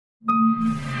Hello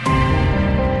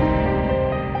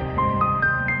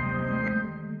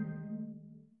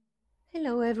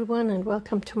everyone and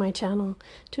welcome to my channel.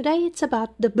 Today it's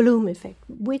about the bloom effect,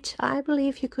 which I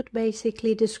believe you could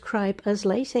basically describe as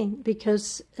lacing,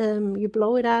 because you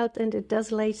blow it out and it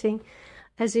does lacing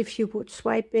as if you would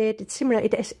swipe it. It's similar,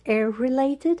 it is air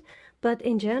related, but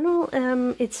in general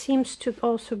it seems to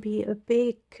also be a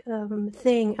big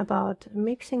thing about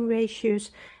mixing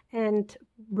ratios and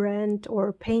brand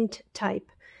or paint type.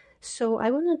 So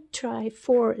I want to try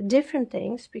 4 different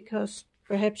things because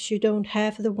perhaps you don't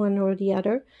have the one or the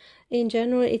other. In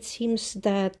general, it seems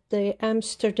that the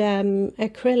Amsterdam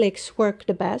acrylics work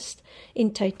the best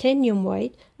in titanium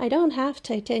white. I don't have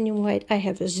titanium white, I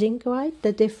have a zinc white.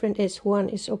 The difference is one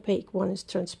is opaque, one is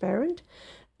transparent.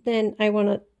 Then I want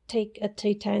to take a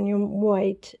titanium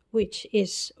white, which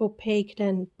is opaque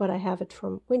then, but I have it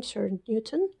from Winsor and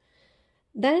Newton.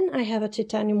 Then I have a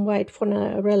titanium white from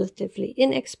a relatively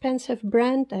inexpensive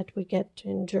brand that we get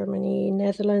in Germany,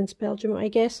 Netherlands, Belgium, I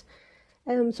guess.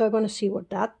 So I want to see what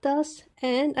that does.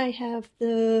 And I have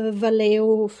the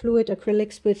Vallejo fluid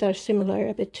acrylics, which are similar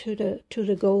a bit to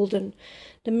the golden.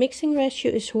 The mixing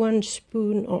ratio is 1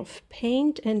 spoon of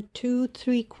paint and 2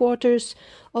 3/4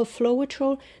 of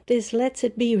Floetrol. This lets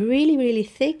it be really, really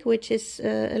thick, which is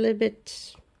a little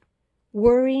bit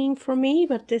worrying for me,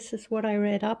 but this is what I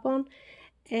read up on.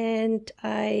 And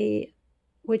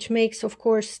which makes, of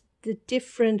course, the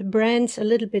different brands a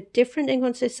little bit different in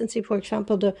consistency. For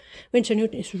example, the Winsor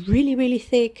Newton is really, really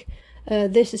thick.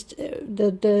 This is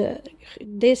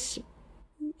this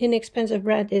inexpensive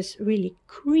brand is really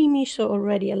creamy, so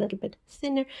already a little bit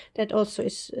thinner. That also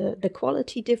is the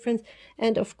quality difference.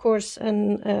 And of course,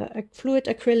 a fluid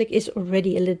acrylic is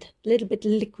already a little bit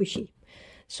liquishy.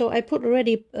 So I put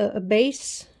already a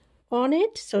base on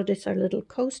it. So these are little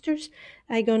coasters.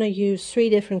 I'm gonna use 3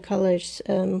 different colors,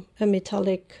 a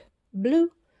metallic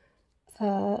blue,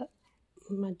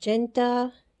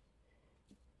 magenta,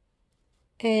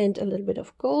 and a little bit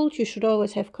of gold. You should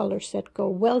always have colors that go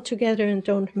well together and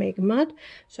don't make mud.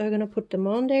 So I'm gonna put them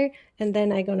on there, and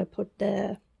then I'm gonna put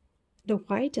the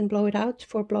white and blow it out.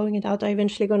 For blowing it out, I'm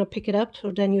eventually gonna pick it up, so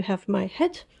then you have my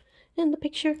head in the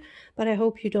picture, but I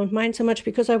hope you don't mind so much,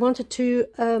 because I wanted to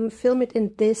film it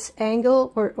in this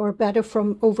angle, or better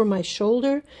from over my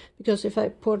shoulder, because if I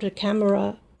put the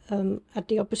camera at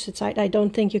the opposite side, I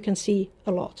don't think you can see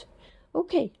a lot.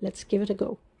 Okay, let's give it a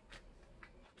go.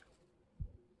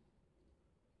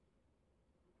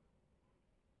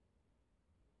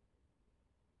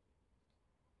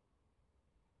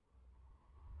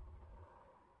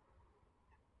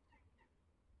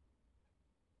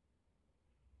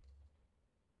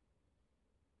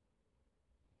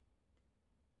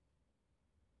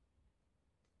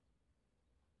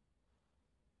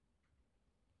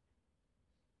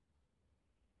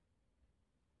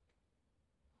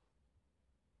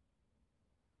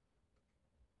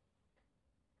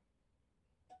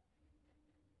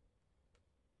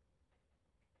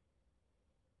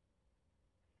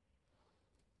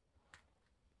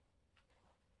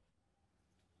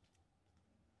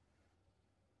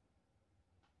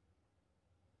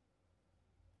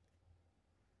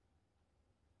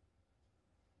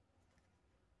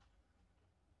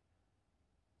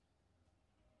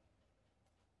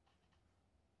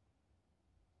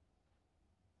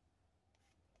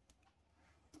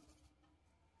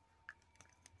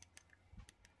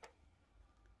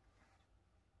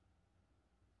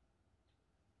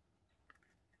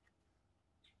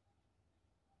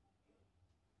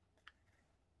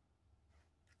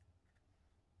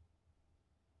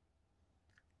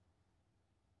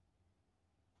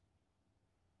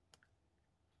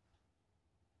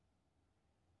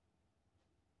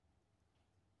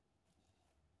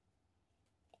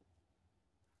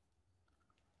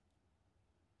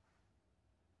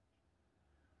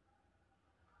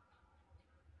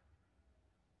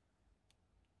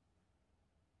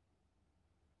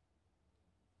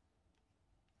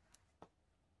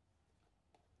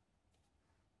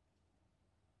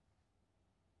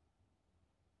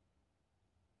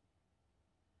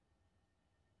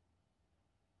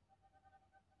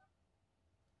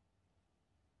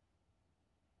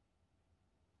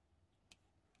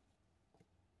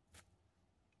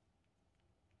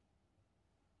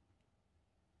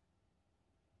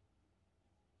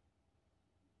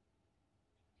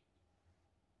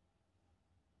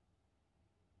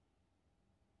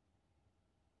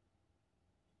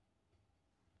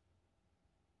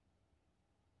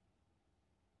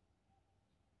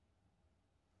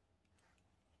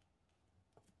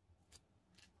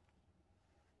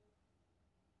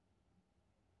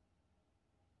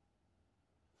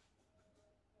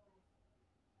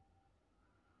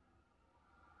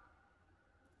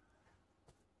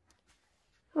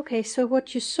 Okay, so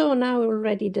what you saw now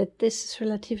already, that this is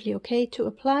relatively okay to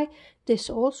apply. This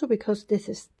also, because this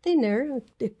is thinner,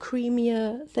 the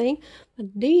creamier thing, but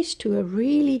these two are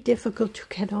really difficult to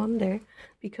get on there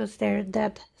because they're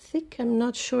that thick. I'm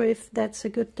not sure if that's a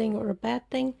good thing or a bad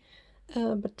thing,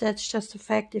 but that's just a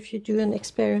fact. If you do an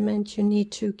experiment, you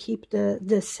need to keep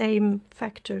the same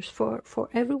factors for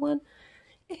everyone.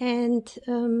 And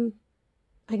I'm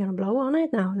gonna blow on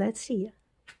it now. Let's see.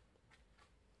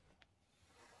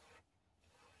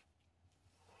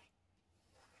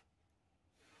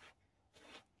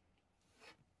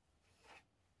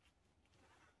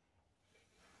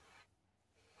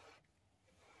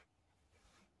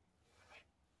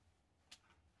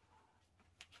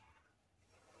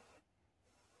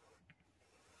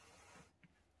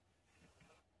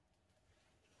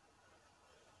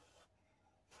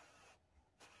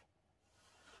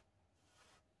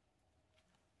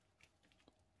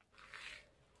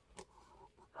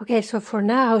 Okay, so for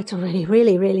now, it's already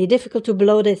really, really difficult to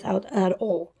blow this out at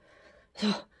all.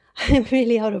 So I'm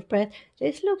really out of breath.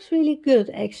 This looks really good,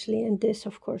 actually, and this,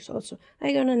 of course, also.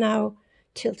 I'm gonna now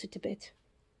tilt it a bit.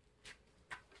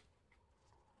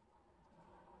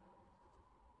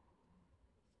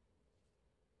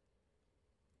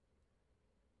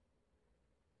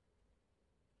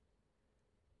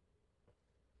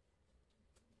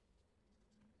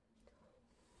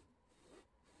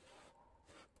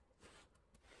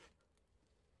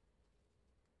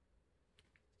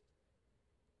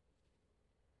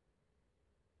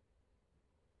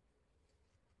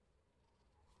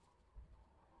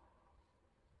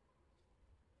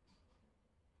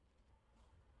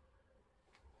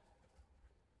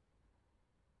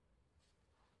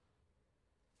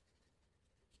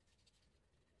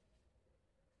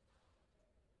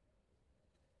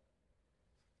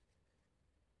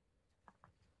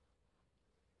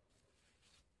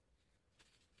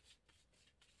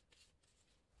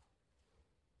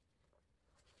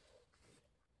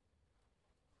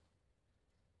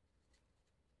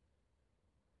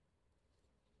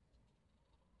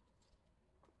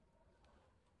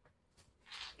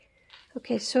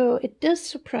 Okay, so it does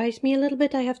surprise me a little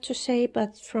bit, I have to say,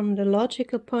 but from the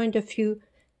logical point of view,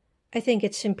 I think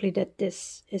it's simply that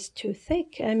this is too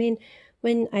thick. I mean,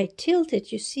 when I tilt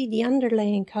it, you see the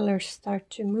underlying colors start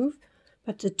to move,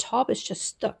 but the top is just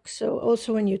stuck. So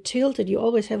also when you tilt it, you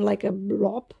always have like a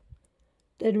blob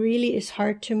that really is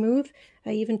hard to move.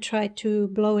 I even tried to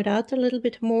blow it out a little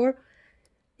bit more.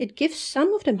 It gives,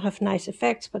 some of them have nice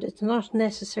effects, but it's not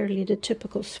necessarily the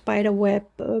typical spiderweb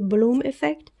bloom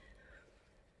effect.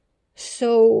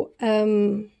 So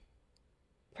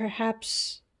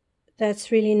perhaps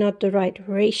that's really not the right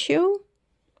ratio.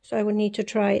 So I would need to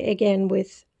try again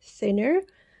with thinner,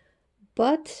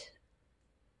 but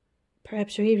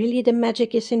perhaps really the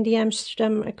magic is in the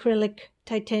Amsterdam acrylic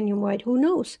titanium white. Who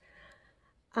knows?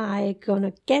 I'm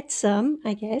gonna get some,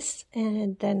 I guess,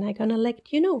 and then I'm gonna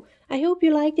let you know. I hope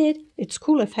you liked it. It's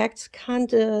cool effects,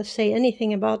 can't say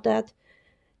anything about that.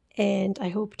 And I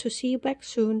hope to see you back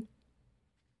soon.